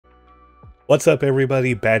What's up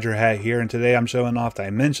everybody, Badger Hat here, and today I'm showing off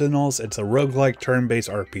Dimensionals. It's a roguelike turn-based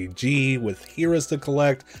RPG with heroes to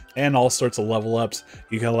collect and all sorts of level ups.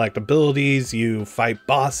 You collect abilities, you fight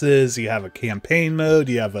bosses, you have a campaign mode,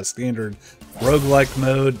 you have a standard roguelike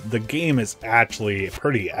mode. The game is actually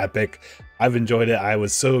pretty epic. I've enjoyed it. I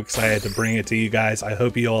was so excited to bring it to you guys. I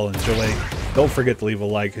hope you all enjoy. Don't forget to leave a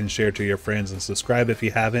like and share to your friends and subscribe if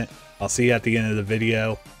you haven't. I'll see you at the end of the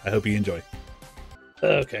video. I hope you enjoy.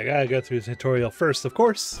 Okay, I gotta go through the tutorial first, of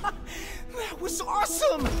course. That was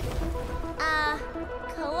awesome!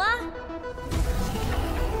 Koa?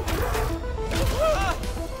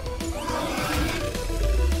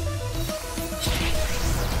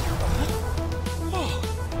 Oh,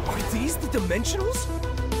 are these the Dimensionals?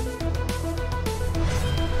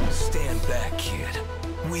 Stand back, kid.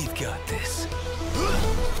 We've got this.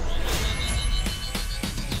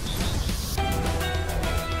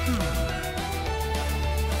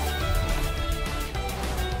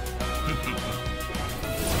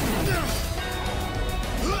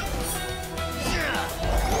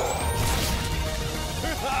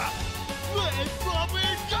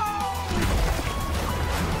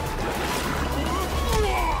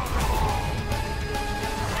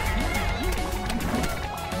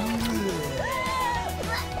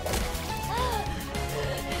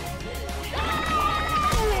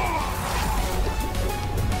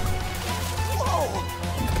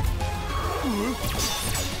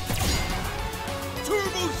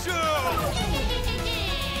 Turbo Shell!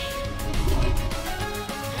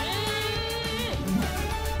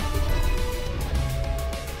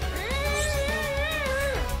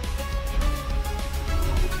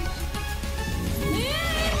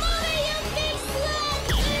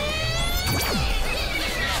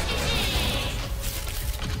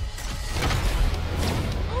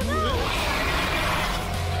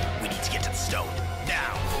 We need to get to the stone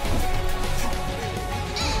now.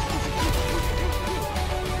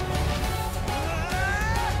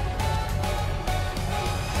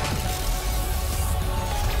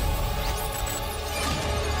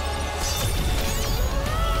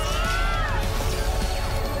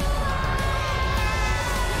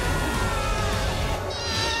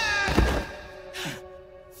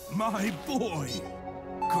 My boy,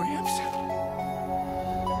 Gramps?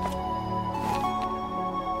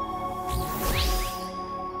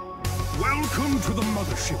 Welcome to the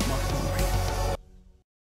mothership, my boy.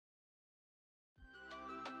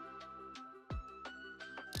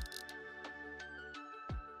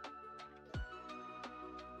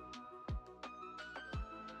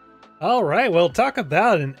 All right, well, talk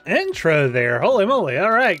about an intro there. Holy moly,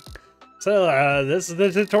 all right. So, this is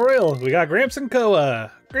the tutorial. We got Gramps and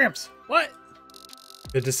Koa. Gramps, what?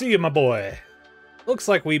 Good to see you, my boy. Looks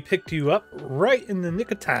like we picked you up right in the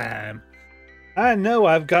nick of time. I know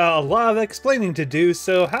I've got a lot of explaining to do,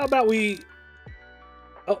 so how about we...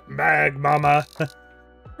 Oh, Mag Mama.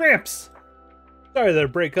 Gramps! Sorry to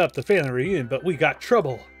break up the family reunion, but we got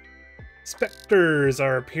trouble. Specters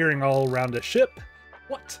are appearing all around the ship.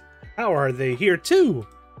 What? How are they here too?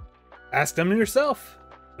 Ask them yourself.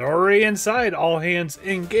 They're already inside. All hands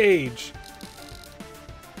engage.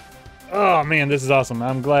 Oh man, this is awesome.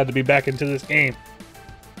 I'm glad to be back into this game.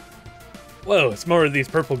 Whoa, it's more of these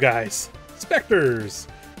purple guys. Specters!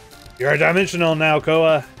 You're a dimensional now,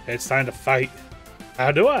 Koa. It's time to fight.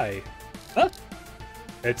 How do I? Huh?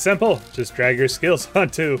 It's simple. Just drag your skills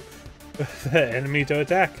onto the enemy to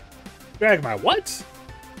attack. Drag my what?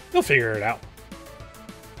 You'll figure it out.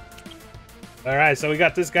 Alright, so we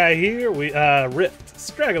got this guy here. We Rift,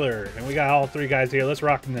 Straggler, and we got all three guys here. Let's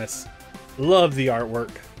rock this. Love the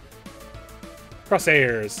artwork.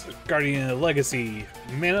 Crosshairs, Guardian of Legacy,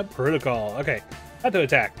 Mana Protocol. Okay, how to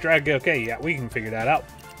attack. Drag, okay, yeah, we can figure that out.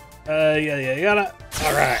 Yada.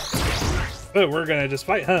 Alright. But we're gonna just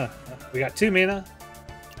fight, huh? We got 2 mana.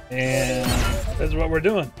 And that's what we're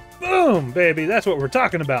doing. Boom, baby, that's what we're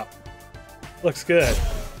talking about. Looks good.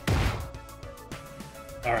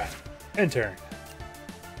 Alright, end turn.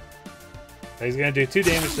 So he's gonna do 2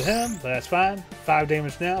 damage to him, but that's fine. 5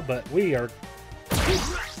 damage now, but we are...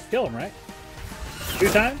 Kill him, right? 2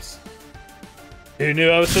 times? Who knew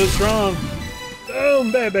I was so strong?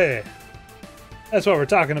 Boom, baby! That's what we're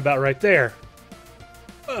talking about right there.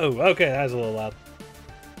 Oh, okay, that was a little loud.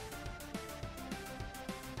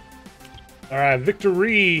 Alright,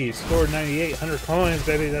 victory! Scored 98, 100 coins,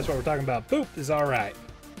 baby. That's what we're talking about. Boop is alright.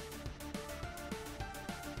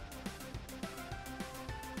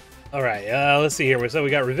 Alright, let's see here. So we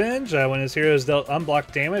got Revenge. When his hero is dealt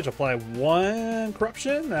unblocked damage, apply 1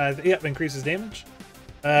 corruption. Yep, increases damage.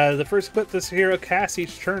 The first equip this hero casts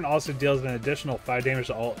each turn also deals an additional 5 damage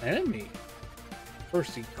to all enemy.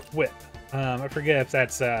 First equip. I forget if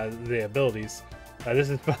that's the abilities. This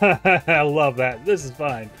is I love that. This is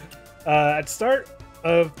fine. At start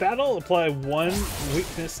of battle, apply 1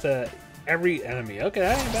 weakness to every enemy. Okay,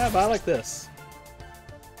 that ain't bad, but I like this.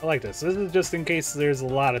 I like this. This is just in case there's a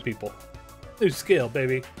lot of people. New skill,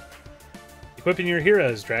 baby. Equipping your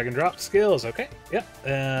heroes. Drag and drop skills. Okay, yep.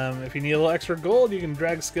 If you need a little extra gold, you can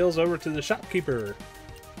drag skills over to the shopkeeper.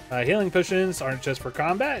 Healing potions aren't just for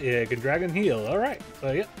combat. Yeah, you can drag and heal. Alright,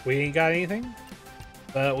 so yep, we ain't got anything.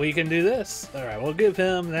 But we can do this. Alright, we'll give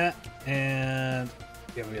him that. And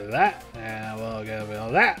give me that. And we'll give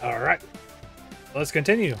him that. Alright. Let's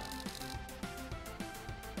continue.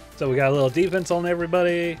 So we got a little defense on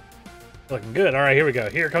everybody. Looking good. Alright, here we go.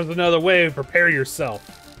 Here comes another wave. Prepare yourself.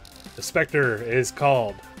 The Spectre is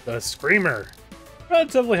called the Screamer.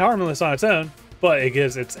 Relatively harmless on its own, but it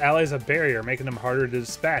gives its allies a barrier, making them harder to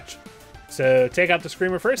dispatch. So take out the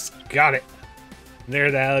Screamer first. Got it. And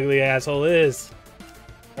there the ugly asshole is.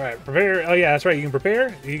 Alright, prepare. Oh yeah, that's right. You can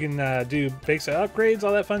prepare. You can do basic upgrades,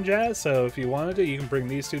 all that fun jazz. So if you wanted to, you can bring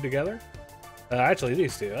these two together. Actually,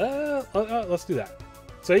 these two. Let's do that.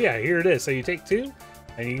 So yeah, here it is. So you take 2,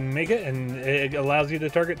 and you can make it, and it allows you to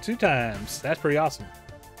target 2 times. That's pretty awesome.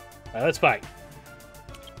 Alright, let's fight.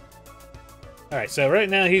 Alright, so right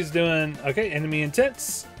now he's doing, okay, enemy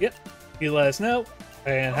intense. Yep, he let us know.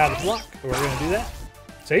 And how to block. We're going to do that.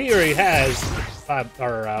 So he already has 5,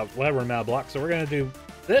 or whatever amount of blocks. So we're going to do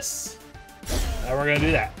this. And we're going to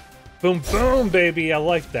do that. Boom, boom, baby. I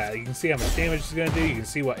like that. You can see how much damage he's going to do. You can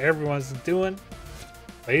see what everyone's doing.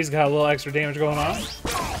 But he's got a little extra damage going on.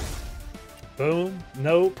 Boom,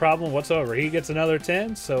 no problem whatsoever. He gets another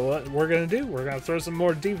 10, so what we're gonna do, we're gonna throw some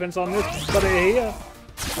more defense on this buddy here.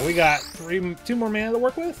 We got 2 more mana to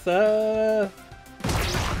work with. Let's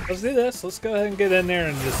do this. Let's go ahead and get in there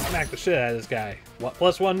and just smack the shit out of this guy. What,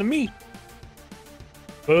 +1 to me?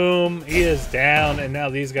 Boom, he is down, and now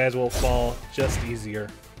these guys will fall just easier.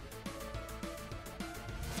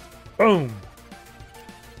 Boom.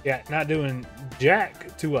 Yeah, not doing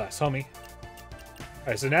jack to us, homie.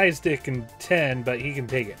 Alright, so now he's taking 10, but he can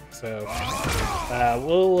take it. So,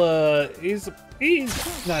 he's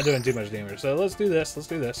not doing too much damage. So let's do this. Let's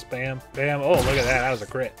do this. Bam, bam. Oh, look at that. That was a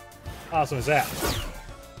crit. Awesome as that.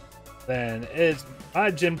 Then it's my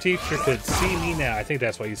gym teacher could see me now. I think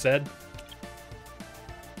that's what you said.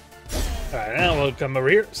 Alright, now we'll come over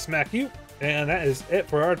here, smack you, and that is it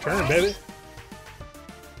for our turn, baby.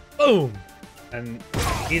 Boom! And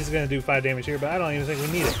he's gonna do 5 damage here, but I don't even think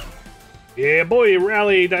we need it. Yeah, boy,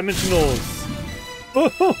 rally dimensionals.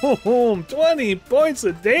 Boom! 20 points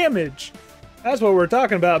of damage. That's what we're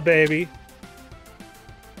talking about, baby.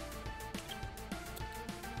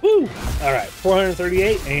 Woo! All right,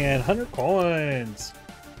 438 and 100 coins.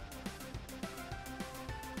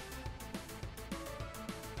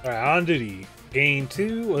 All right, on duty. Gain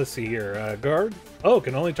 2. Let's see here. Guard. Oh,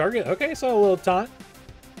 can only target. Okay, so a little taunt.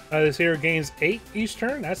 This here gains 8 each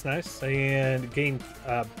turn. That's nice. And gain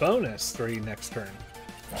bonus 3 next turn.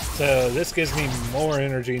 So this gives me more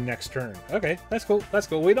energy next turn. Okay, that's cool. That's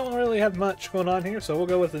cool. We don't really have much going on here, so we'll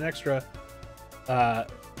go with an extra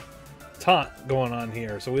taunt going on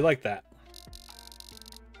here. So we like that.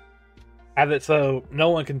 Have it so no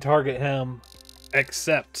one can target him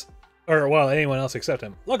except, or well, anyone else except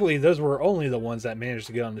him. Luckily, those were only the ones that managed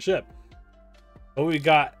to get on the ship. But we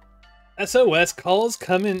got SOS calls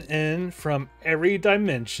coming in from every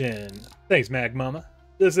dimension. Thanks, Mag Mama.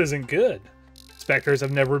 This isn't good. Spectres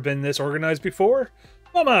have never been this organized before.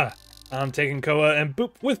 Mama, I'm taking Koa and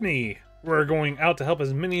Boop with me. We're going out to help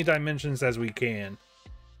as many dimensions as we can.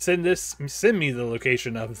 Send me the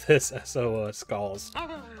location of this SOS calls.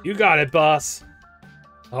 You got it, boss.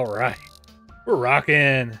 All right, we're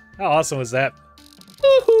rocking. How awesome was that?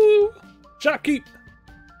 Woohoo! Shopkeep.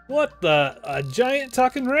 What the? A giant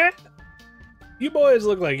talking rat? You boys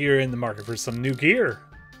look like you're in the market for some new gear.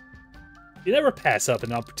 You never pass up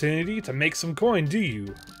an opportunity to make some coin, do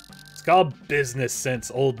you? It's called business sense,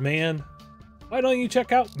 old man. Why don't you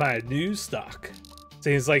check out my new stock?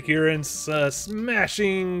 Seems like you're in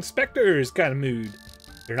smashing specters kind of mood.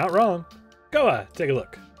 You're not wrong. Koa, take a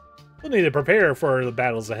look. We'll need to prepare for the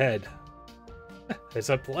battles ahead. It's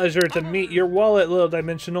a pleasure to meet your wallet, little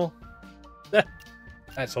dimensional.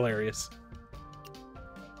 That's hilarious.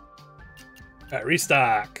 Alright,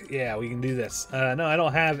 restock. Yeah, we can do this. No, I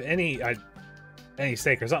don't have any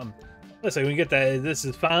stake or something. Let's see, we get that. This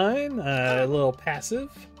is fine. A little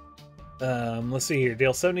passive. Let's see here.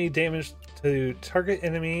 Deal 70 damage to target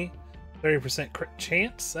enemy. 30% crit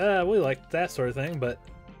chance. We like that sort of thing, but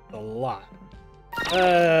a lot.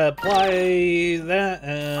 Apply that,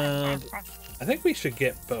 and I think we should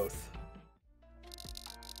get both.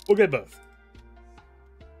 We'll get both.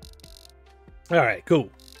 Alright, cool.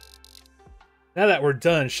 Now that we're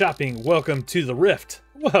done shopping, welcome to the Rift.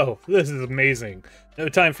 Whoa, this is amazing. No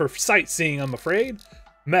time for sightseeing, I'm afraid.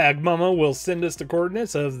 Mag Mama will send us the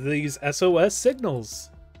coordinates of these SOS signals.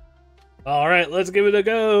 Alright, let's give it a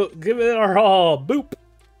go. Give it our all. Boop.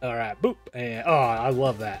 Alright, boop. And oh, I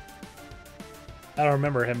love that. I don't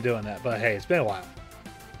remember him doing that, but hey, it's been a while.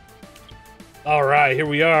 Alright, here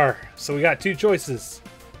we are. So we got two choices.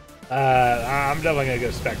 I'm definitely gonna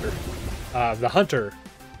go Spectre. The Hunter.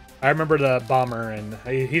 I remember the Bomber, and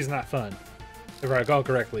he's not fun, if I recall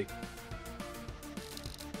correctly.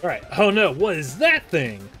 Alright, oh no, what is that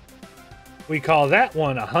thing? We call that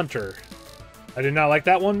one a Hunter. I do not like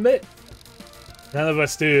that one bit. None of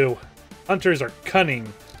us do. Hunters are cunning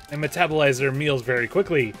and metabolize their meals very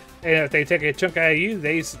quickly. And if they take a chunk out of you,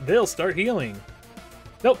 they'll start healing.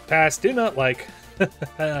 Nope, pass. Do not like.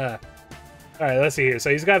 Alright, let's see here.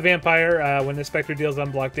 So he's got Vampire. When the Spectre deals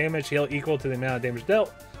unblocked damage, he'll equal to the amount of damage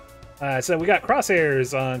dealt. So we got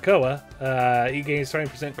Crosshairs on Koa. He gains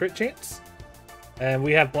 20% crit chance. And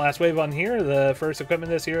we have Blast Wave on here. The first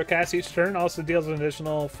equipment this hero casts each turn also deals an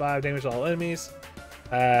additional 5 damage to all enemies.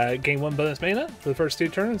 Gain 1 bonus mana for the first 2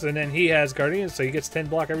 turns. And then he has Guardian, so he gets 10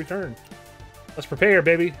 block every turn. Let's prepare,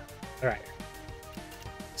 baby. Alright.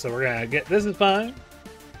 So we're going to get this is fine.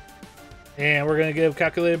 And we're going to give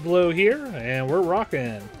Calculated Blow here. And we're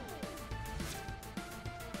rocking.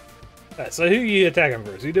 Right, so who you attacking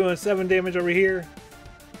first? You doing 7 damage over here?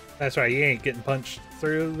 That's right, you ain't getting punched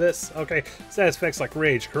through this. Okay, status effects like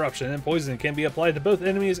Rage, Corruption, and Poison can be applied to both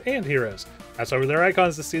enemies and heroes. Mouse over their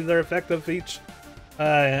icons to see their effect of each,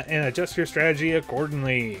 and adjust your strategy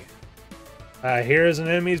accordingly. Heroes and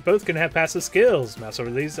enemies both can have passive skills. Mouse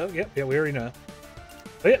over these. Oh, yep, we already know.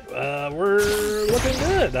 But yeah, we're looking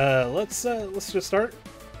good. Let's just start.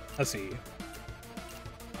 Let's see.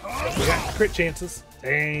 We got crit chances.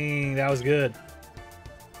 Dang, that was good.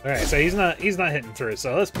 All right, so he's not hitting through.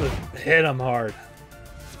 So let's hit him hard.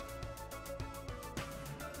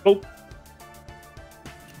 Oh,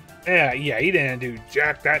 yeah, he didn't do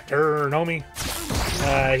jack that turn, homie.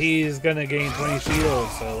 He's gonna gain 20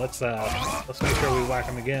 shields. So let's make sure we whack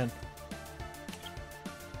him again.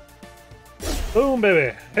 Boom,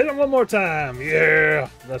 baby! Hit him one more time. Yeah,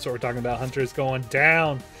 that's what we're talking about. Hunter's going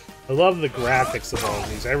down. I love the graphics of all of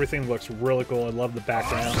these. Everything looks really cool. I love the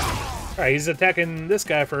background. Alright, he's attacking this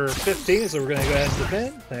guy for 15, so we're going to go ahead and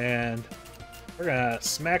defend. And we're going to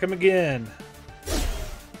smack him again.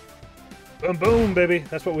 Boom, boom, baby.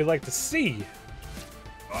 That's what we like to see.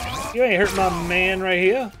 You ain't hurting my man right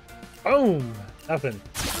here. Boom. Nothing.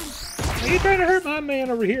 Are you trying to hurt my man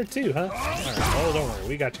over here too, huh? Alright, oh, don't worry.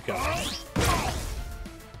 We got you covered.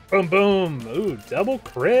 Boom, boom. Ooh, double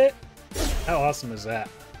crit. How awesome is that?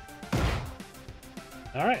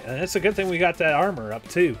 Alright, and it's a good thing we got that armor up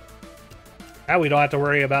too. Now we don't have to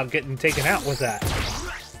worry about getting taken out with that.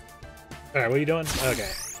 Alright, what are you doing?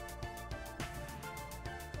 Okay.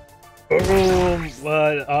 Boom!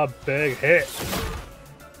 What a big hit.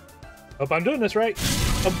 Hope I'm doing this right.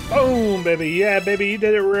 Oh, boom, baby. Yeah, baby, you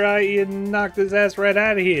did it right. You knocked his ass right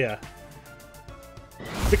out of here.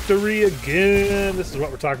 Victory again. This is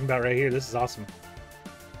what we're talking about right here. This is awesome.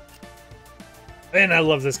 And I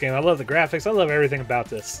love this game. I love the graphics. I love everything about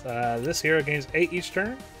this. This hero gains 8 each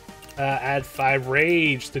turn. Add 5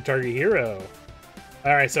 rage to target hero.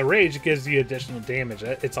 Alright, so rage gives you additional damage.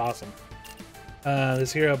 It's awesome.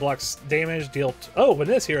 This hero blocks damage. When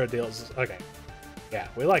this hero deals... Okay. Yeah,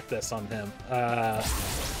 we like this on him. I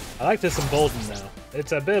like this emboldened though.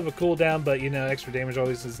 It's a bit of a cooldown, but you know, extra damage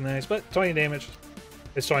always is nice. But 20 damage.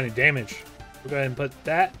 It's 20 damage. We'll go ahead and put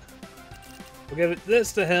that. We'll give it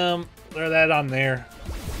this to him. Throw that on there.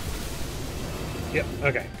 Yep,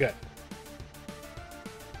 okay, good.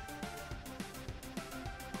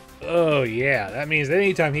 Oh yeah, that means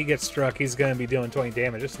anytime he gets struck, he's gonna be doing 20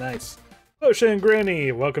 damage. It's nice. Ocean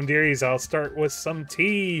Granny, welcome dearies. I'll start with some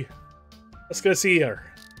tea. Let's go see her.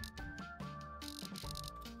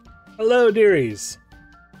 Hello dearies.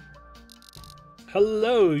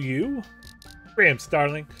 Hello you. Gramps,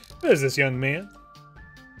 darling. Who is this young man?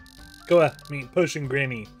 Koa, meet Potion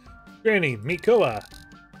Granny. Granny, meet Koa.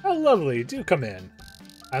 How lovely, do come in.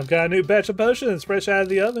 I've got a new batch of potions fresh out of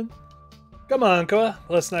the oven. Come on, Koa,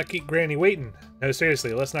 let's not keep Granny waiting. No,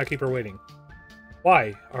 seriously, let's not keep her waiting.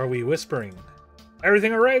 Why are we whispering?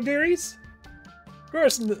 Everything alright, dearies? Of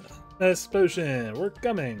course, this potion, we're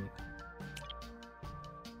coming.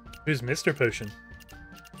 Who's Mr. Potion?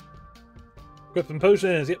 Equip some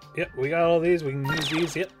potions, yep, we got all these, we can use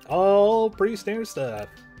these, yep, all pretty standard stuff.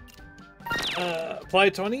 Apply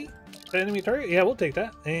 20. enemy target? Yeah, we'll take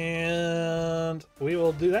that. And we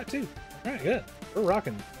will do that too. All right, good. We're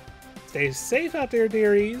rocking. Stay safe out there,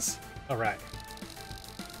 dearies. All right.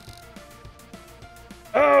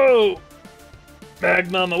 Oh!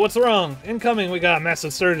 Mag Mama, what's wrong? Incoming, we got a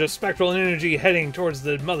massive surge of spectral energy heading towards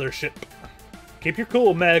the mothership. Keep your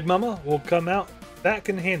cool, Mag Mama. We'll come out back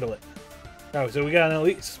and handle it. Oh, so we got an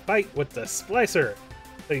elite fight with the Splicer.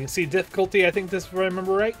 So you can see difficulty, I think this if I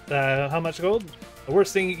remember right. How much gold? The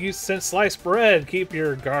worst thing you since sliced bread. Keep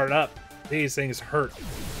your guard up. These things hurt.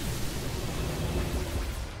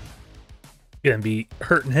 Gonna be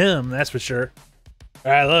hurting him, that's for sure.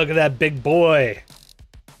 Alright, look at that big boy.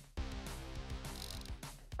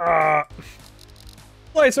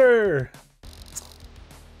 Slicer!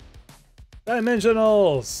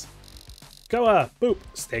 Dimensionals! Koa, boop,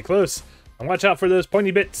 stay close. And watch out for those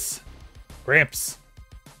pointy bits. Gramps.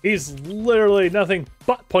 He's literally nothing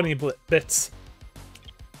but pointy bits.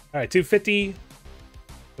 Alright, 250.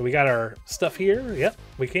 So we got our stuff here. Yep,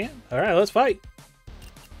 we can. Alright, let's fight.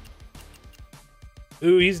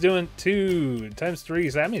 Ooh, he's doing 2 times 3.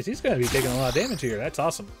 So that means he's going to be taking a lot of damage here. That's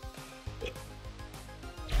awesome.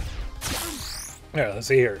 Alright, let's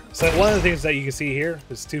see here. So one of the things that you can see here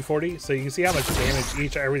is 240. So you can see how much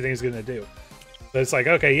damage everything's going to do. So it's like,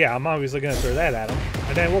 okay, yeah, I'm obviously going to throw that at him.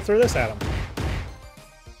 And then we'll throw this at him.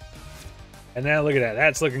 And now look at that.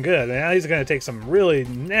 That's looking good. And now he's going to take some really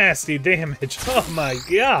nasty damage. Oh my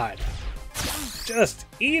god. Just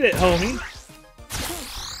eat it, homie.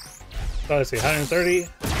 So let's see, 130.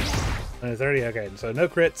 130, okay. So no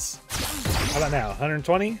crits. How about now?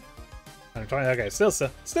 120? 120, okay. Still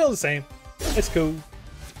the same. It's cool.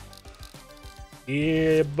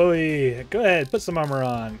 Yeah, boy. Go ahead, put some armor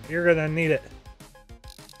on. You're going to need it.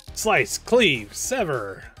 Slice, cleave,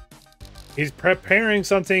 sever. He's preparing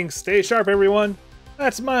something. Stay sharp, everyone.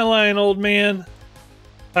 That's my line, old man.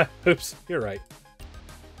 Oops, you're right.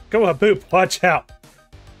 Go on, Boop. Watch out.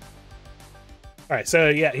 Alright, so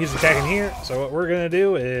yeah, he's attacking here. So what we're going to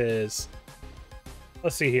do is...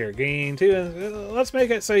 Let's see here. Gain 2. And let's make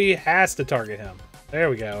it so he has to target him. There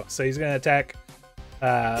we go. So he's going to attack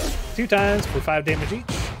 2 times for 5 damage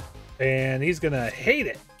each. And he's going to hate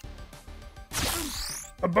it.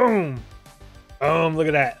 Boom! Boom, look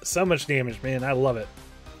at that. So much damage, man. I love it.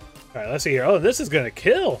 Alright, let's see here. Oh, this is going to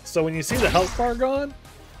kill. So when you see the health bar gone,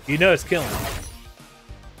 you know it's killing.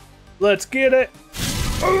 Let's get it.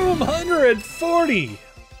 Boom! 140!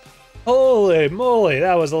 Holy moly,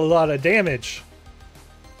 that was a lot of damage.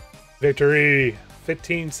 Victory!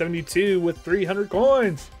 1572 with 300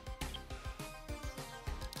 coins.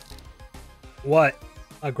 What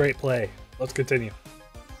a great play. Let's continue.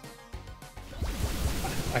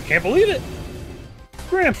 I can't believe it!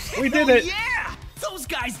 Gramps, we did it! Yeah! Those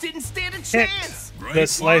guys didn't stand a chance! The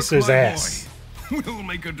Slicer's ass. We'll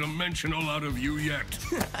make a dimensional out of you yet.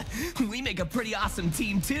 We make a pretty awesome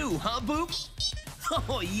team too, huh, Boop?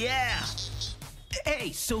 Oh, yeah!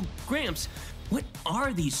 Hey, so, Gramps, what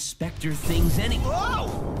are these Spectre things anyway? Whoa!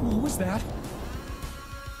 What was that?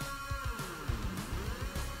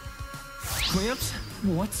 Gramps,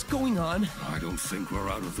 what's going on? I don't think we're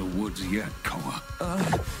out of the woods yet, Koa.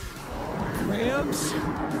 Gramps?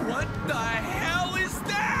 What the hell is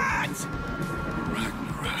that?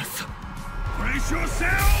 Ragnaroth. Brace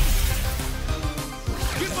yourselves!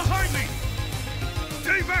 Get behind me!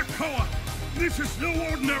 Stay back, Koa! This is no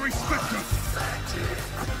ordinary Spectre!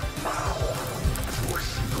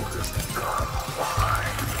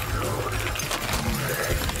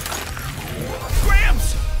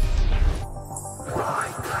 Gramps! My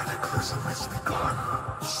cataclysm has begun.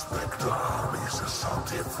 Spectre armies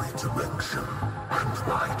assault every dimension, and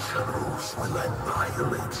my generals will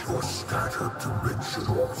annihilate your scattered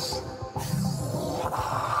dimensionals. You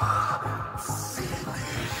are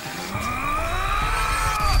finished.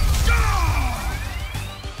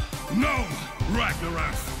 No,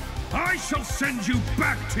 Ragnaroth! I shall send you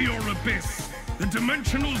back to your abyss! The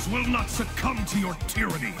Dimensionals will not succumb to your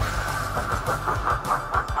tyranny!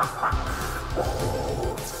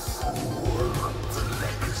 Oh, fool. The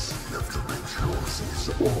legacy of Dimensionals is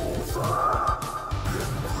over.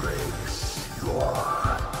 Embrace your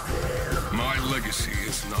death. My legacy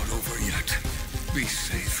is not over yet. Be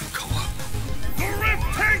safe, Koa. The Rift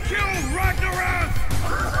take you, Ragnaroth!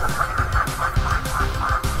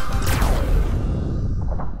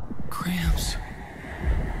 Gramps.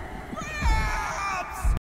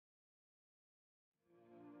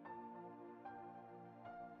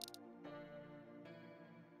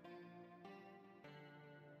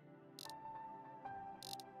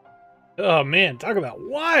 Oh man, talk about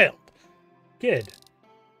wild! Kid!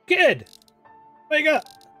 Wake up!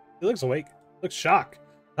 He looks awake. Looks shocked.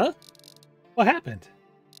 Huh? What happened?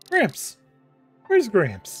 Gramps! Where's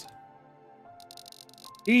Gramps?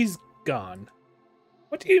 He's gone.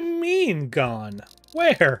 What do you mean, gone?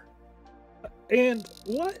 Where? And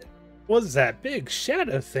what was that big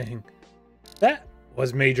shadow thing? That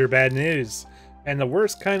was major bad news, and the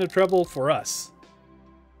worst kind of trouble for us.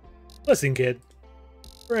 Listen, kid.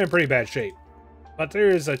 We're in pretty bad shape, but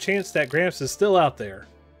there is a chance that Gramps is still out there.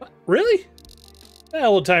 What? Really? That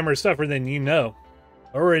old-timer's tougher than you know.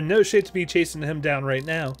 But we're in no shape to be chasing him down right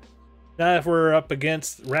now. Not if we're up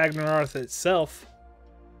against Ragnarok itself.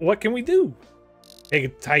 What can we do? Take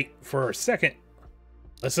it tight for a second.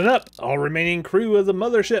 Listen up, all remaining crew of the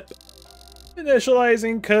mothership.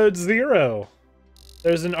 Initializing code 0.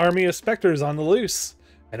 There's an army of specters on the loose,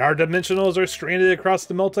 and our dimensionals are stranded across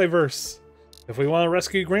the multiverse. If we want to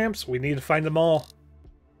rescue Gramps, we need to find them all.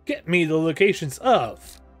 Get me the locations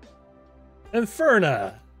of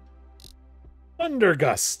Inferna,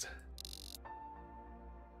 Thundergust,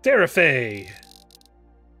 Terrafay,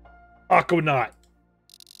 Aquanaut,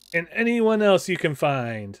 and anyone else you can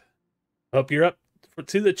find. Hope you're up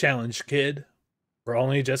to the challenge, kid. We're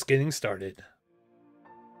only just getting started.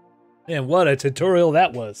 And what a tutorial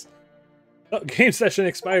that was. Oh, game session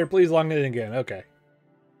expired. Please log in again. Okay.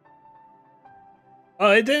 Oh,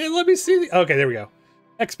 it didn't let me see the... Okay, there we go.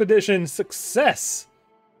 Expedition success.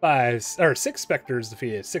 6 specters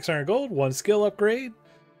defeated. 600 gold, 1 skill upgrade,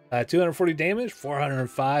 240 damage,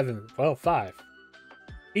 405, and, well, 5.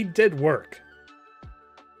 He did work.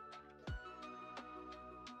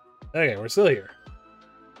 Okay, we're still here.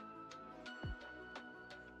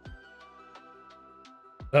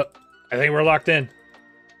 Oh, I think we're locked in.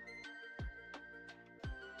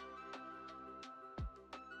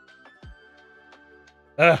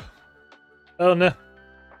 Oh no. I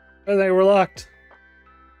think we're locked.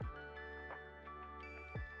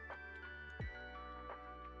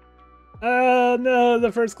 Oh no,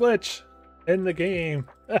 the first glitch in the game.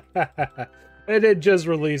 It did just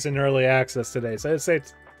release in early access today, so it's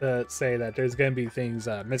safe to say that there's going to be things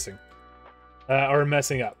missing. Or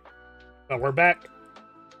messing up. But we're back.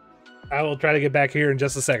 I will try to get back here in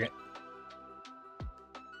just a second.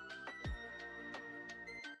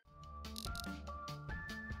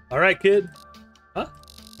 Alright, kid. Huh?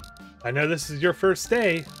 I know this is your first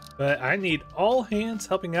day, but I need all hands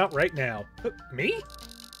helping out right now. Me?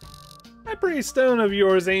 That pretty stone of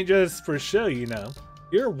yours ain't just for show, you know.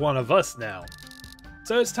 You're one of us now.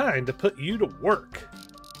 So it's time to put you to work.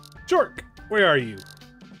 Jork, where are you?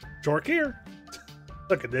 Jork here.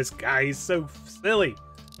 Look at this guy, he's so silly.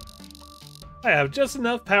 I have just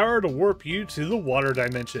enough power to warp you to the water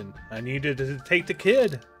dimension. I needed to take the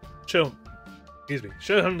kid. Show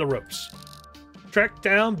him the ropes. Track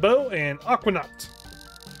down Bo and Aquanaut.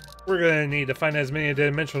 We're gonna need to find as many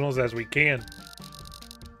dimensionals as we can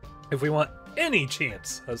if we want any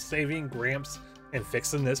chance of saving Gramps and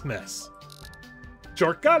fixing this mess.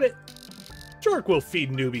 Jork got it. Jork will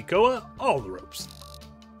feed newbie Koa all the ropes.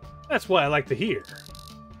 That's what I like to hear.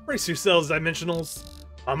 Brace yourselves, dimensionals.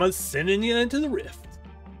 I'm sending you into the rift.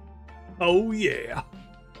 Oh yeah.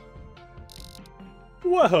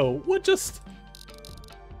 Whoa, what just...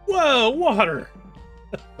 Whoa, water!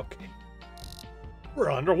 Okay.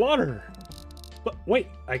 We're underwater. But wait,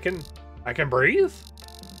 I can breathe?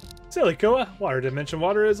 Silly Koa, water dimension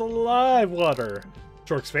water is alive water.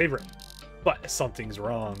 Jork's favorite. But something's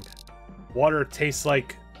wrong. Water tastes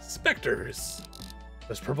like specters.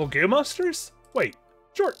 Those purple goo monsters? Wait,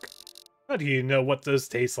 Jork, how do you know what those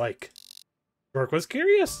taste like? Jork was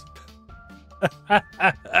curious.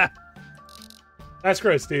 That's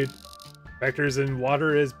gross, dude. Specters in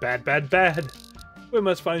water is bad, bad, bad. We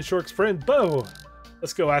must find Jork's friend, Bo.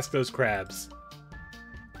 Let's go ask those crabs.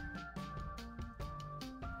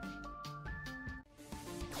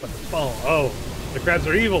 Oh, the crabs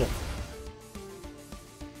are evil.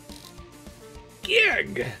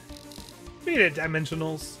 Gig! Beat it,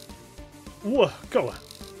 dimensionals. Whoa, Koa.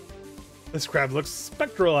 This crab looks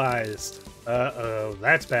spectralized. Uh-oh,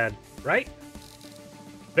 that's bad, right?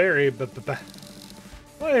 Very bad.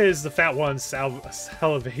 Why is the fat one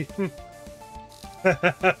salivating?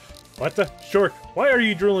 What the? Jork, why are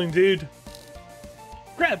you drooling, dude?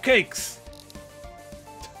 Crab cakes!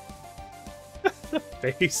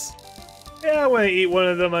 Face. Yeah, I want to eat one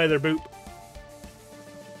of them either, boop.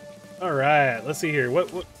 Alright, let's see here.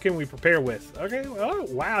 What can we prepare with? Okay, oh,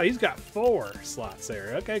 wow, he's got 4 slots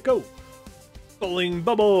there. Okay, cool. Bowling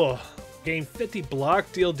bubble. Gain 50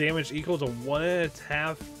 block, deal damage equal to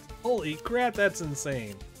 1.5. Holy crap, that's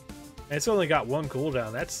insane. And it's only got 1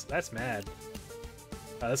 cooldown. That's mad.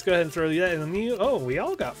 Let's go ahead and throw that in the new. Oh, we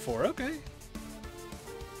all got 4. Okay.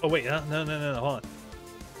 Oh wait, no, hold on.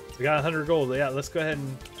 We got 100 gold. Yeah, let's go ahead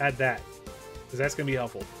and add that, because that's going to be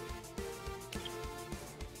helpful.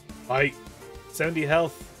 Fight. 70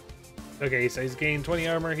 health. Okay, so he's gained 20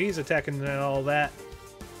 armor. He's attacking and all that.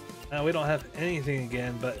 We don't have anything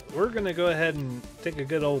again, but we're going to go ahead and take a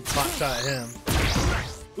good old pot shot at him.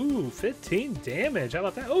 Ooh, 15 damage. How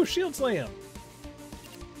about that? Oh, shield slam.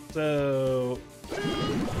 So,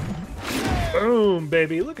 boom,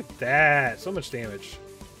 baby. Look at that. So much damage.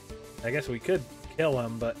 I guess we could kill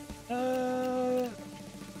him, but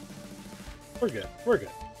we're good. We're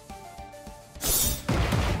good.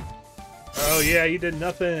 Oh, yeah, you did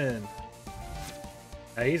nothing.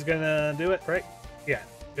 He's gonna do it, right? Yeah,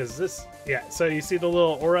 because this, yeah, so you see the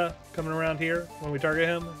little aura coming around here when we target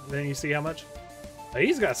him, then you see how much?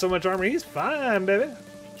 He's got so much armor, he's fine, baby.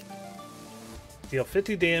 Deal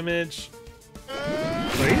 50 damage.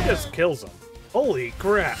 So he just kills him. Holy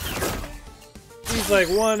crap. He's like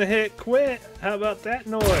one hit quit. How about that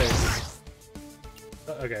noise?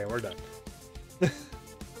 Okay, we're done.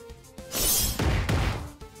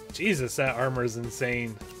 Jesus, that armor is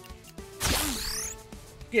insane.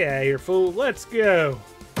 Yeah, you're fool. Let's go.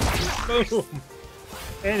 Boom.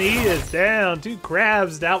 And he is down. 2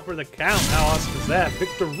 crabs out for the count. How awesome is that?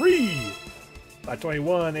 Victory! By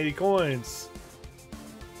 21, 80 coins.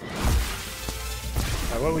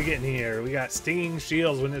 Alright, what are we getting here? We got Stinging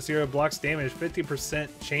Shields. When this hero blocks damage, 50%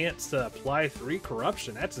 chance to apply 3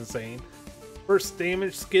 corruption. That's insane. First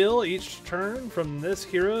damage skill each turn from this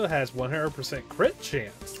hero has 100% crit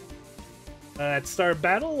chance. At start of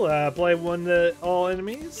battle, apply 1 to all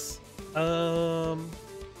enemies. Let's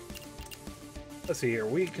see here.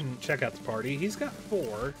 We can check out the party. He's got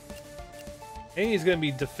 4. And he's going to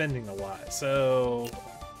be defending a lot. So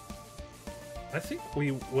I think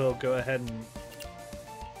we will go ahead and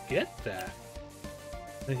get that.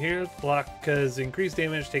 And here's block because increased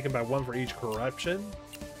damage taken by 1 for each corruption.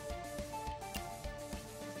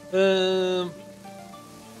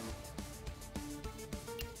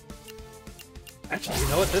 Actually, you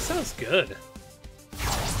know what? This sounds good.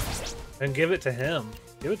 And give it to him.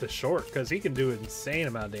 Give it to Short, because he can do an insane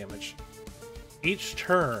amount of damage each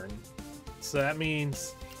turn. So that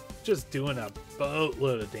means just doing a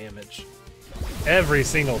boatload of damage every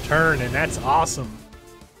single turn, and that's awesome.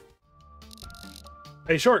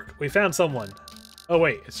 Hey, Short, we found someone. Oh,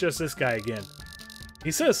 wait, it's just this guy again.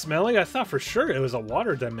 He says smelly. I thought for sure it was a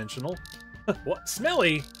water dimensional. What?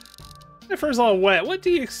 Smelly? My fur's all wet. What do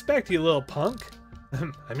you expect, you little punk?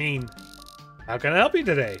 I mean, how can I help you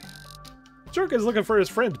today? Short is looking for his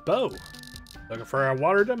friend Bo. Looking for a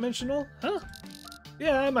water dimensional? Huh?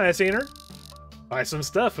 Yeah, I might have seen her. Buy some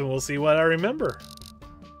stuff and we'll see what I remember.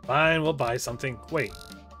 Fine, we'll buy something. Wait,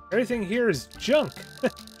 everything here is junk.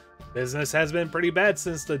 Business has been pretty bad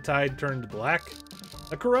since the tide turned black.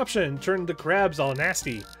 The corruption turned the crabs all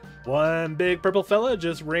nasty. One big purple fella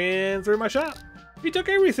just ran through my shop. He took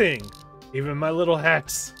everything, even my little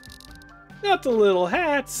hats. Not the little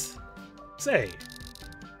hats. Say,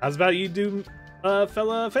 how's about you do a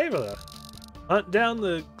fella a favor? Hunt down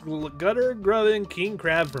the gutter grubbing king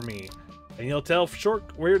crab for me, and you'll tell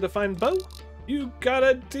Short where to find Bo? You got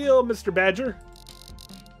a deal, Mr. Badger.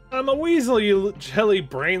 I'm a weasel, you jelly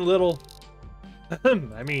brain little...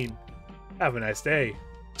 I mean, have a nice day.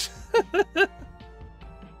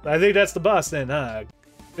 I think that's the boss then, huh?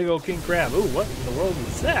 Big old king crab. Ooh, what in the world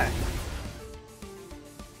is that?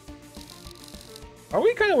 Are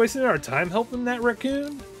we kind of wasting our time helping that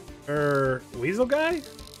raccoon? Or weasel guy?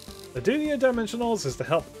 The duty of Dimensionals is to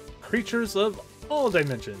help creatures of all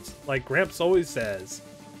dimensions, like Gramps always says.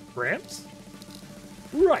 Gramps?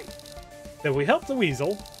 Right. If we help the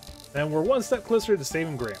weasel, then we're one step closer to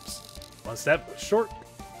saving Gramps. Step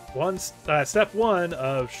 1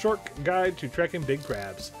 of Short Guide to Trekking Big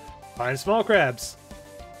Crabs. Find small crabs.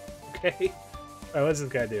 Okay. Alright, what does this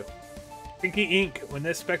guy do? Pinky Ink. When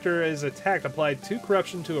this specter is attacked, apply 2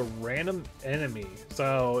 corruption to a random enemy.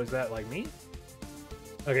 So, is that like me?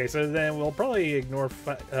 Okay, so then we'll probably ignore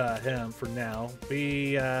him for now.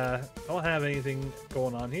 We don't have anything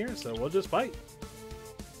going on here, so we'll just fight.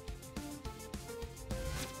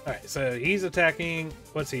 Alright, so he's attacking.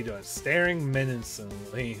 What's he doing? Staring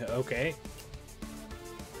menacingly. Okay.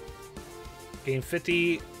 Gain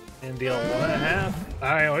 50 and deal 1.5.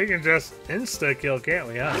 Alright, we can just insta-kill, can't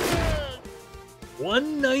we, huh?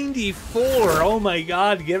 194! Oh my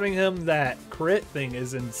god, giving him that crit thing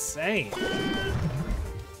is insane.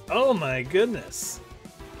 Oh my goodness.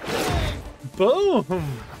 Boom!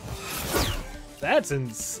 That's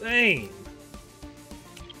insane.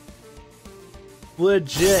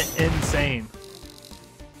 Legit insane.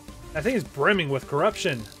 That thing is brimming with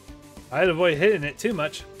corruption. I'd avoid hitting it too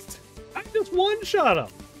much. I just one-shot him.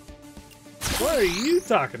 What are you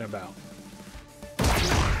talking about?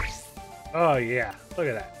 Oh yeah, look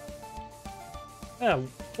at that. Yeah,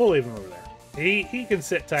 we'll leave him over there. He can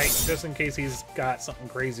sit tight just in case he's got something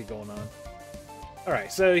crazy going on.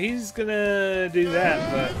 Alright, so he's gonna do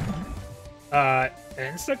that, but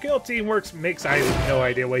insta-kill teamwork makes I have no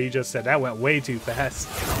idea what you just said. That went way too fast.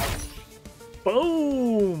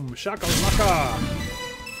 Boom! Shakalaka!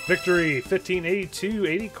 Victory, 1582,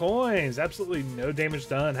 80 coins. Absolutely no damage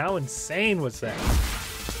done. How insane was that?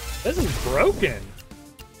 This is broken.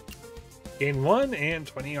 Gain 1 and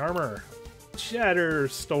 20 armor. Shatter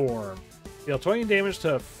Storm. Deal 20 damage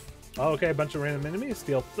to a bunch of random enemies.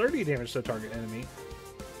 Deal 30 damage to a target enemy.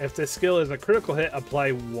 If this skill is a critical hit,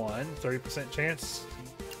 apply 30% chance.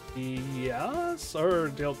 Yes, or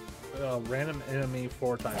deal a random enemy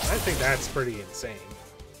 4 times. I think that's pretty insane.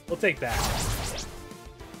 We'll take that.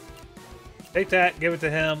 Take that, give it to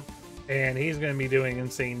him, and he's going to be doing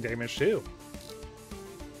insane damage too.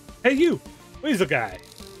 Hey you, Weasel guy.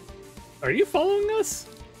 Are you following us?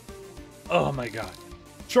 Oh my god.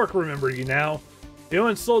 Shark remembered you now. You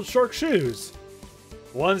once sold Shark shoes.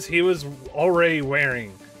 Ones he was already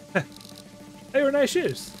wearing. They were nice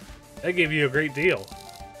shoes. They gave you a great deal.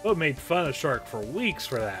 Bo made fun of Shark for weeks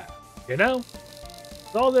for that. You know?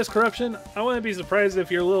 With all this corruption, I wouldn't be surprised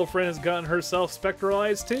if your little friend has gotten herself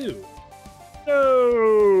spectralized too.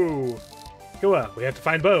 No! Go up, we have to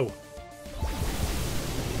find Bo.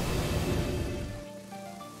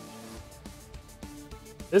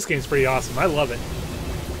 This game's pretty awesome. I love it.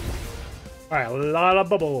 Alright, a lot of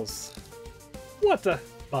bubbles. What the?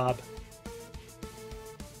 Bob.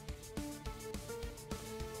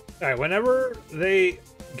 Alright, whenever they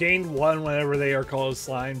gain 1, whenever they are called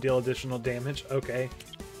slime, deal additional damage. Okay.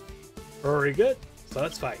 Very good. So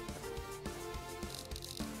let's fight.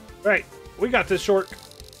 Right, we got this, Shork.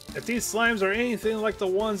 If these slimes are anything like the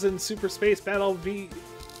ones in Super Space Battle V,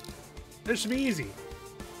 this should be easy.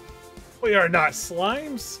 We are not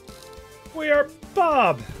slimes. We are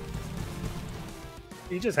Bob.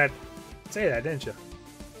 You just had to say that, didn't you?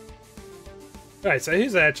 Alright, so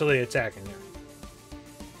who's actually attacking here?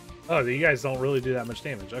 Oh, you guys don't really do that much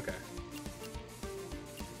damage. Okay.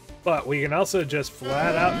 But we can also just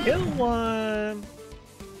flat out kill one.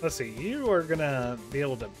 Let's see. You are going to be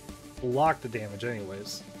able to block the damage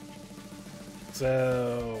anyways.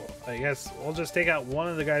 So, I guess we'll just take out one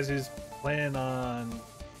of the guys who's planning on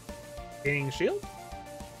gaining shield.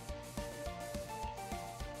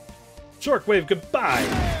 Shockwave, goodbye.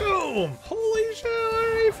 Boom! Holy shit,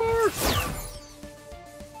 already force!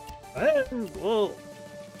 And we'll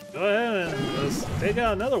go ahead and let's take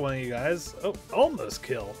out another one of you guys. Oh, almost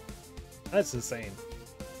kill. That's insane.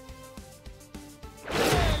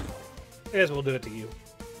 I guess we'll do it to you.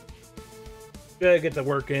 Gotta get the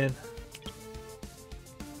work in.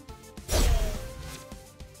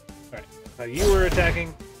 Alright, you were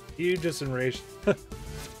attacking. You just enraged.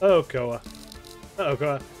 Oh, Koa. Uh-oh,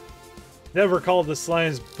 Koa. Never call the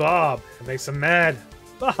slimes Bob. It makes them mad.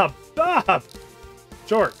 Bob! Bob!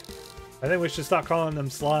 Short. I think we should stop calling them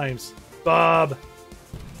slimes. Bob!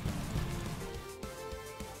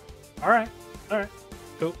 Alright. Alright.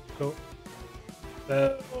 Cool. Cool.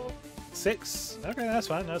 6. Okay, that's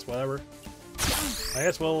fine. That's whatever. I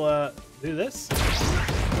guess we'll do this.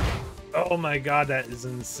 Oh my god, that is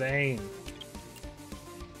insane.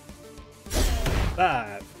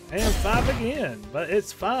 5. And 5 again. But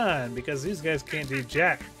it's fine because these guys can't do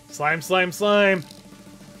jack. Slime, slime, slime.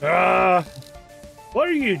 Ah! What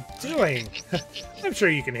are you doing? I'm sure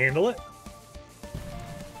you can handle it.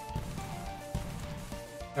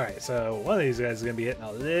 Alright, so one of these guys is going to be hitting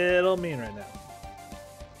a little mean right now.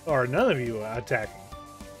 Or none of you are attacking.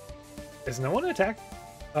 Is no one attacking?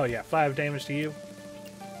 Oh yeah, 5 damage to you.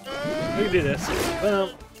 We can do this.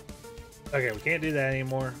 Well, okay, we can't do that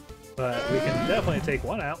anymore. But we can definitely take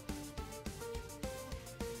one out.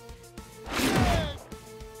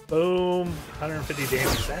 Boom. 150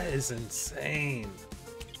 damage. That is insane.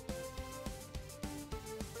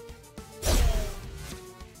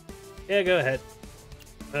 Yeah, go ahead.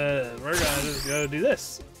 We're gonna just go do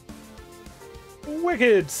this.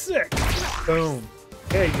 Wicked sick. Boom.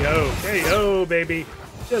 KO. KO, baby.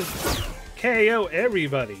 Just KO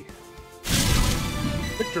everybody.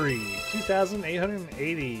 Victory.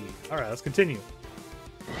 2,880. Alright, let's continue.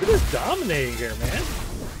 We're just dominating here, man.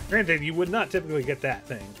 Granted, you would not typically get that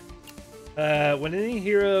thing. When any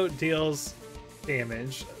hero deals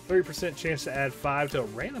damage, 30% chance to add 5 to a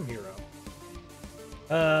random hero.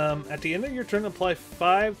 At the end of your turn, apply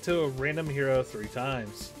 5 to a random hero 3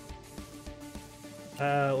 times.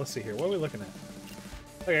 Let's see here. What are we looking at?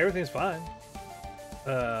 Okay, everything's fine.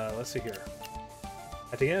 Let's see here.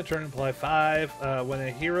 At the end of turn, apply 5. When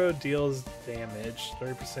a hero deals damage,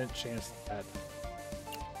 30% chance that.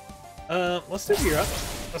 Let's do gear up.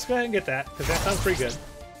 Let's go ahead and get that, because that sounds pretty good.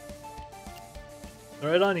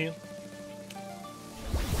 Right on you.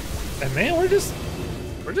 And man, we're just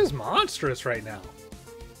monstrous right now.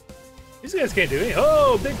 These guys can't do anything.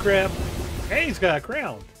 Oh, big crab. Hey, he's got a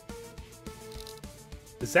crown.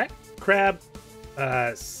 Is that crab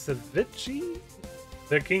ceviche?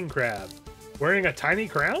 The king crab. Wearing a tiny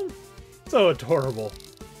crown? So adorable.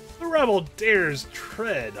 The rebel dares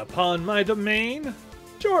tread upon my domain.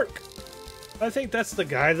 Jork. I think that's the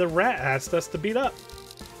guy the rat asked us to beat up.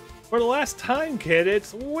 For the last time, kid,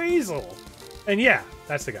 it's Weasel. And yeah,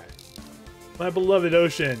 that's the guy. My beloved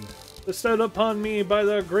ocean. Bestowed upon me by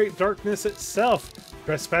the great darkness itself.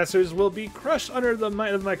 Trespassers will be crushed under the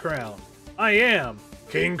might of my crown. I am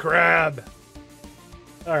King Crab.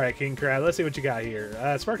 Alright, King Crab, let's see what you got here.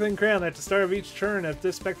 Sparkling Crown. At the start of each turn, if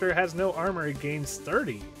this specter has no armor, it gains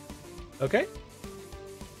 30. Okay.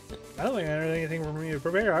 I don't think I have anything for me to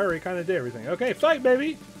prepare. I already kind of did everything. Okay, fight,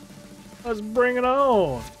 baby! Let's bring it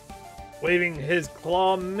on! Waving his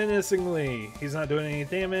claw menacingly. He's not doing any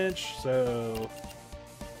damage, so...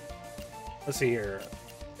 Let's see here.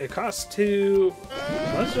 It costs 2.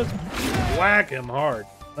 Let's just whack him hard.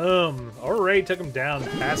 Already took him down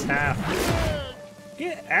past half.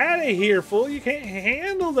 Get out of here, fool! You can't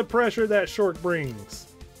handle the pressure that Shork brings.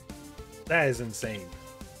 That is insane.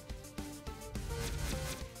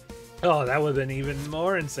 Oh, that would have been even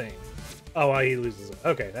more insane. Oh, well, he loses it.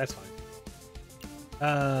 Okay, that's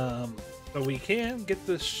fine. But we can get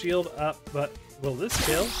the shield up, but will this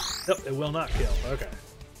kill? Nope, it will not kill. Okay.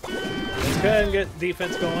 Let's go ahead and get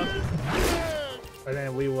defense going. And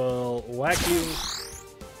then we will whack you.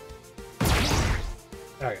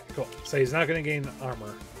 Okay, cool. So he's not going to gain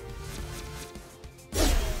armor.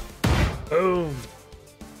 Boom.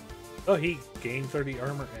 Oh, he gained 30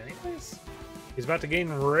 armor anyways? He's about to gain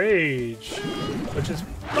rage, which is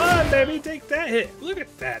fun, baby. Take that hit. Look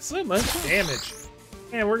at that. So much damage.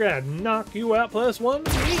 And we're going to knock you out +1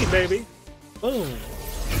 to me, baby. Boom.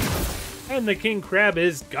 And the King Crab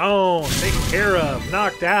is gone. Taken care of.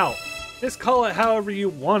 Knocked out. Just call it however you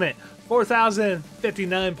want it.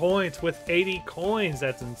 4,059 points with 80 coins.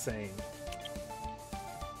 That's insane.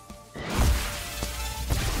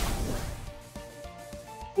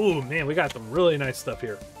 Ooh, man, we got some really nice stuff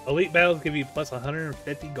here. Elite battles give you plus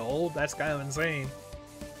 150 gold. That's kind of insane.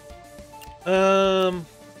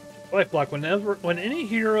 Life block. When any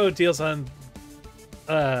hero deals on...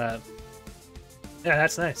 yeah,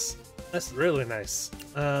 that's nice. That's really nice.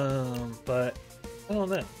 But I don't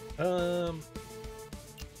know.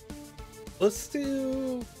 Let's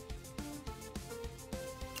do...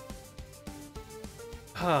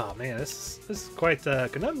 Oh man, this is quite a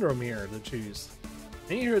conundrum here to choose.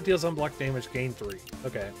 Any hero deals unblocked damage, gain 3.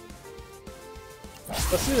 Okay.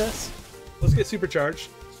 Let's do this. Let's get supercharged.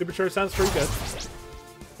 Supercharged sounds pretty good.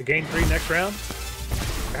 To gain 3 next round.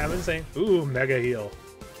 Kind of insane. Ooh, mega heal.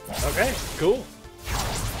 Okay, cool.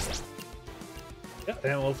 Yeah,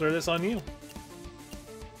 and we'll throw this on you.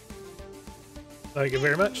 Thank you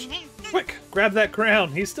very much. Quick, grab that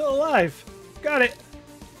crown. He's still alive. Got it.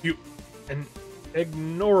 You, an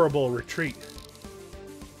ignorable retreat.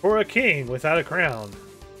 For a king without a crown.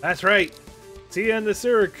 That's right. See you in the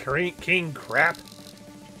sewer, King Crap.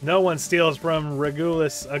 No one steals from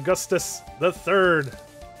Regulus Augustus III.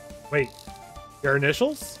 Wait, your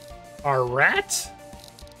initials are rat?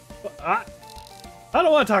 I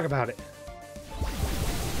don't want to talk about it.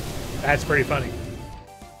 That's pretty funny.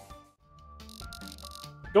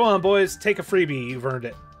 Go on, boys. Take a freebie. You've earned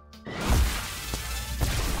it.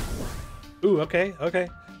 Ooh, okay, okay.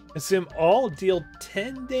 Consume all, deal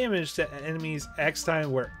 10 damage to enemies X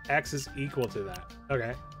time where X is equal to that.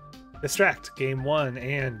 Okay. Distract, gain 1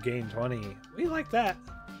 and gain 20. We like that.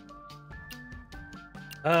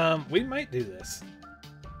 We might do this.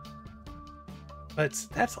 But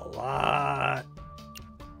that's a lot.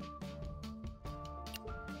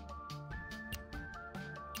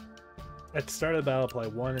 At the start of the battle, play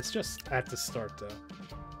 1. It's just at the start, though.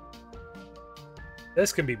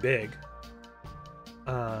 This can be big.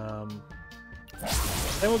 Then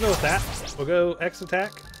we'll go with that. We'll go X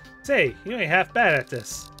attack. Say, you ain't half bad at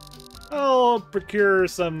this. I'll procure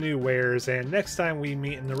some new wares, and next time we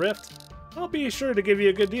meet in the Rift, I'll be sure to give you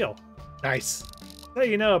a good deal. Nice. So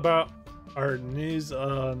you know about our news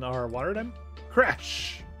on our water dam?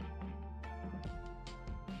 Crash!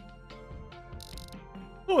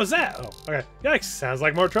 What was that? Oh, okay. Yikes, sounds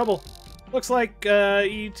like more trouble. Looks like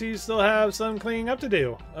you two still have some cleaning up to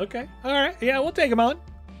do. Okay, alright, yeah, we'll take them on.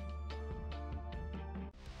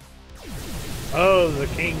 Oh, the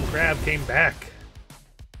king crab came back.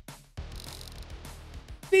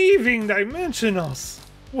 Thieving dimensionals.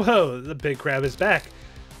 Whoa, the big crab is back.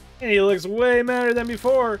 And he looks way madder than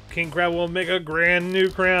before. King crab will make a grand new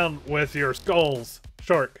crown with your skulls.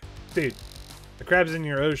 Shark, dude, the crabs in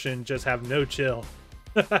your ocean just have no chill.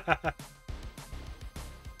 Alright,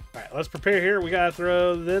 let's prepare here. We gotta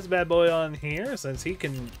throw this bad boy on here since he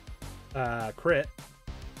can crit.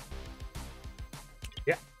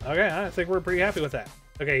 Yeah, okay, I think we're pretty happy with that.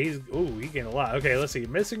 Okay, he gained a lot. Okay, let's see.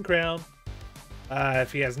 Missing crown.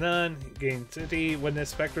 If he has none, he gains 50. When this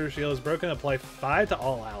Spectre shield is broken, apply 5 to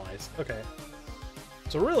all allies. Okay.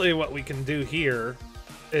 So really what we can do here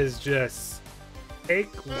is just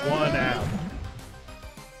take one out.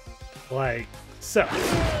 Like so.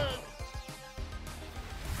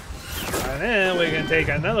 And then we can take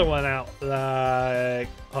another one out. Like,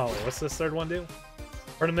 oh, what's this third one do?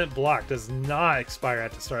 Tournament block does not expire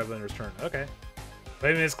at the start of the owner's turn. Okay.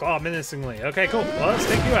 Waving his claw menacingly. Okay, cool. Well, let's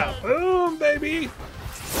take you out. Boom, baby!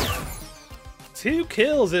 2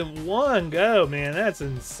 kills in one go, man. That's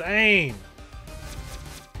insane.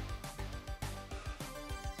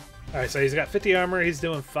 Alright, so he's got 50 armor. He's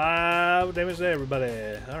doing 5 damage to everybody.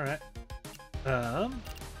 Alright.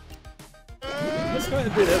 Let's go ahead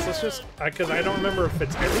and do this. Let's just... Because I don't remember if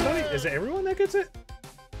it's everybody. Is it everyone that gets it?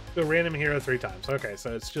 Do a random hero 3 times. Okay,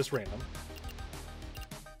 so it's just random.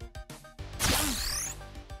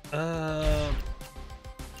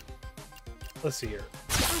 Let's see here.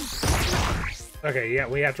 Okay, yeah,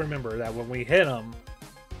 we have to remember that when we hit him,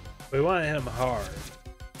 we want to hit him hard.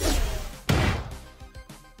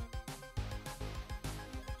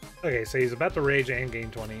 Okay, so he's about to rage and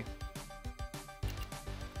gain 20.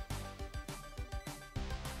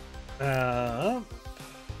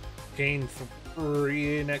 Gain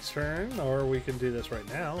 3 next turn, or we can do this right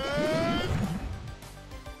now.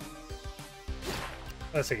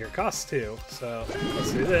 Let's see here, costs 2, so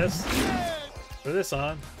let's do this. Put this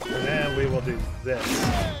on, and then we will do this.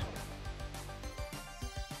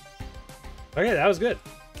 Okay, that was good.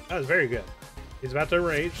 That was very good. He's about to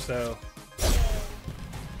rage, so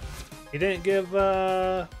he didn't give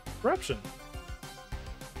corruption.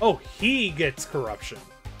 Oh, he gets corruption.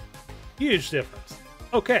 Huge difference.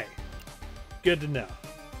 Okay, good to know.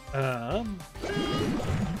 Oh,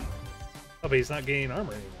 but he's not gaining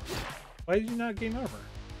armor anymore. Why did you not gain armor?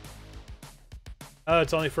 Oh,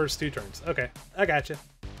 it's only first 2 turns. Okay, I gotcha.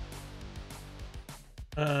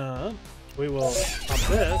 We will pop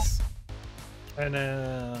this, and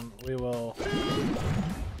then we will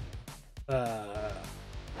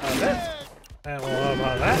pop this, and we'll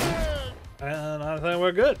pop that, and I think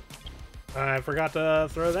we're good. I forgot to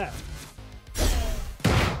throw that.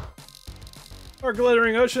 Our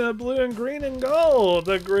glittering ocean of blue and green and gold.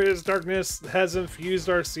 The greatest darkness has infused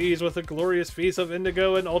our seas with a glorious feast of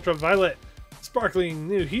indigo and ultraviolet, sparkling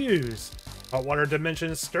new hues. Hot water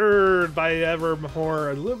dimension stirred by ever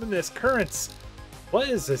more luminous currents. What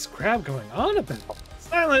is this crab going on about?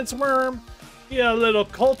 Silence, worm! Yeah, little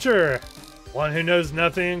culture. One who knows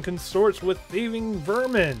nothing and consorts with thieving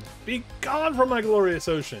vermin. Be gone from my glorious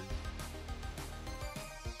ocean.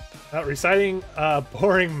 Reciting a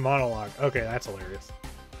boring monologue. Okay, that's hilarious.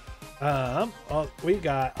 Well, we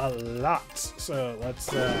got a lot, so let's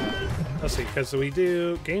see, because we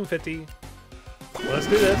do game 50. Let's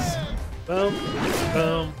do this. Boom,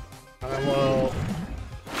 boom. I will.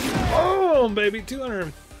 Boom, baby,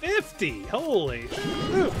 250. Holy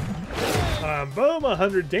shoot! Boom,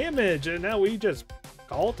 100 damage, and now we just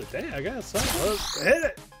call it a day, I guess. Let's hit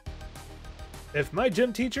it. If my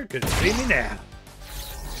gym teacher could see me now.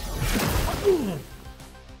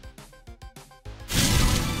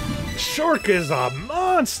 Shork is a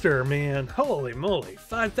monster, man. Holy moly.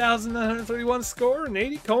 5,931 score and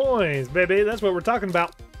 80 coins, baby. That's what we're talking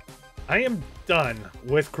about. I am done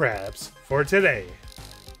with crabs for today.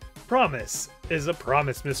 Promise is a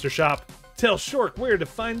promise, Mr. Shop. Tell Shork where to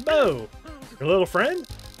find Bo. Your little friend?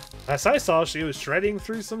 Last I saw, she was shredding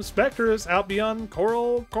through some specters out beyond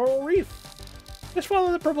Coral Reef. Just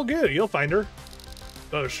follow the purple goo. You'll find her.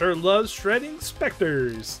 Bo sure loves shredding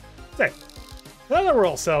specters. Say, now that we're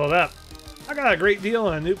all settled up, I got a great deal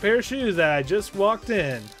on a new pair of shoes that I just walked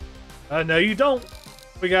in. No, you don't.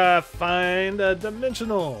 We gotta find a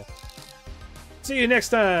dimensional. See you next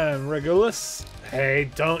time, Regulus.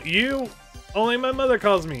 Hey, don't you? Only my mother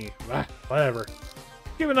calls me. Whatever.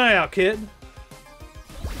 Keep an eye out, kid.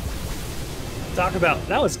 Talk about,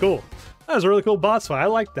 that was cool. That was a really cool boss fight. I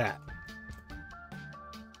like that.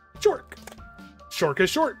 Shork. Shork is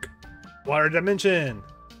Shork. Water dimension.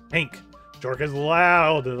 Pink. Shork is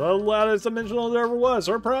loud. The loudest dimensional there ever was,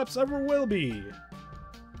 or perhaps ever will be.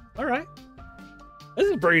 Alright.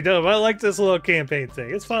 This is pretty dope. I like this little campaign thing.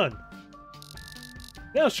 It's fun.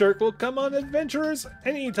 Now Shirk will come on adventures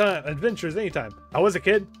anytime. I was a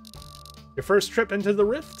kid. Your first trip into the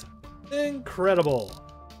rift? Incredible.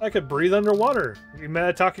 I could breathe underwater. We met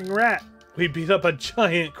a talking rat. We beat up a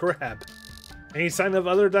giant crab. Any sign of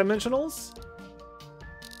other dimensionals?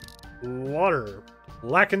 Water.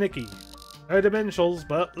 Lackanicky. No dimensionals,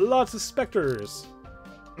 but lots of specters.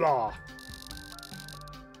 Blah.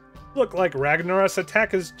 Look like Ragnarok's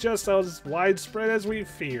attack is just as widespread as we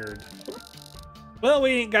feared. Well,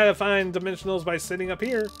 we ain't gotta find dimensionals by sitting up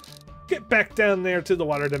here. Get back down there to the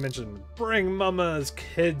water dimension. Bring Mama's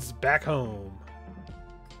kids back home.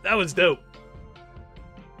 That was dope.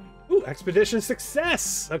 Ooh, expedition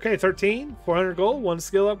success. Okay, 13, 400 gold, 1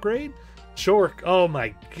 skill upgrade. Shork, oh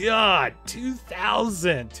my god,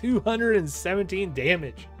 2,217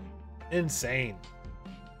 damage. Insane.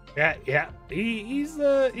 Yeah,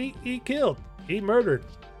 he killed. He murdered.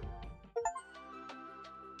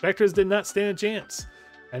 Spectres did not stand a chance.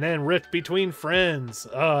 And then rift between friends.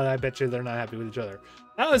 Oh, I bet you they're not happy with each other.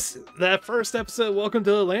 That was that first episode, Welcome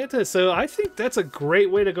to Atlantis. So I think that's a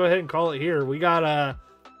great way to go ahead and call it here. We got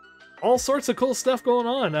all sorts of cool stuff going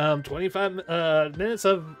on. 25 minutes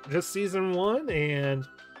of just season 1 and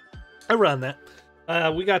around that.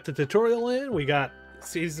 We got the tutorial in. We got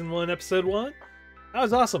season 1, episode 1. That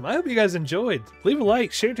was awesome. I hope you guys enjoyed. Leave a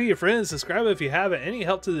like, share it to your friends, subscribe if you haven't. Any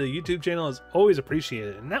help to the YouTube channel is always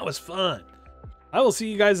appreciated, and that was fun. I will see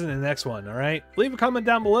you guys in the next one, alright? Leave a comment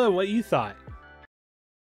down below what you thought.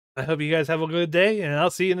 I hope you guys have a good day, and I'll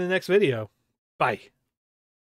see you in the next video. Bye.